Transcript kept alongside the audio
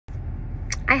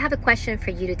I have a question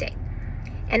for you today.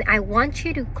 And I want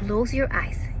you to close your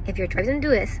eyes. If you're driving to do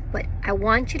this, but I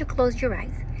want you to close your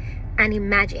eyes and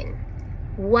imagine,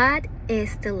 what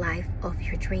is the life of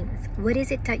your dreams? What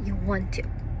is it that you want to?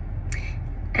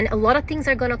 And a lot of things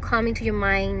are going to come into your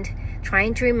mind,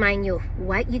 trying to remind you of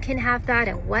what you can have that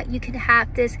and what you can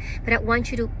have this. But I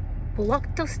want you to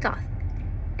block those stuff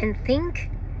and think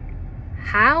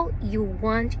how you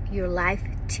want your life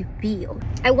to be.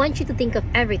 I want you to think of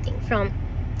everything from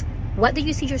what do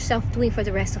you see yourself doing for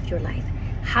the rest of your life?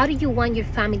 How do you want your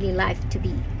family life to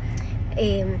be?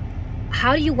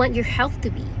 How do you want your health to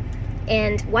be?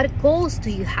 And what goals do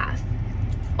you have?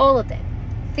 All of them.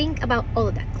 Think about all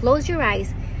of that. Close your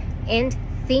eyes and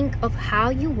think of how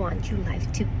you want your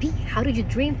life to be. How do you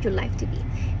dream your life to be?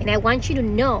 And I want you to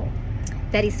know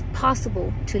that it's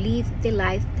possible to live the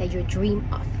life that you dream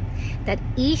of. That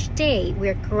each day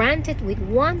we're granted with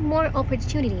one more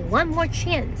opportunity, one more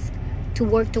chance to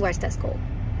work towards that goal.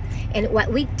 And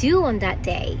what we do on that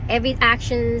day, every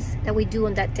actions that we do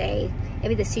on that day,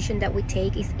 every decision that we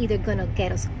take is either gonna get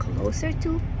us closer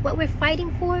to what we're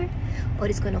fighting for, or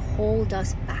it's gonna hold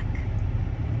us back.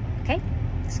 Okay?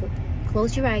 So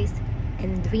close your eyes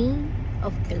and dream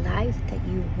of the life that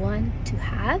you want to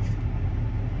have,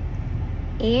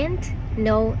 and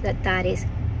know that that is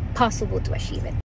possible to achieve it.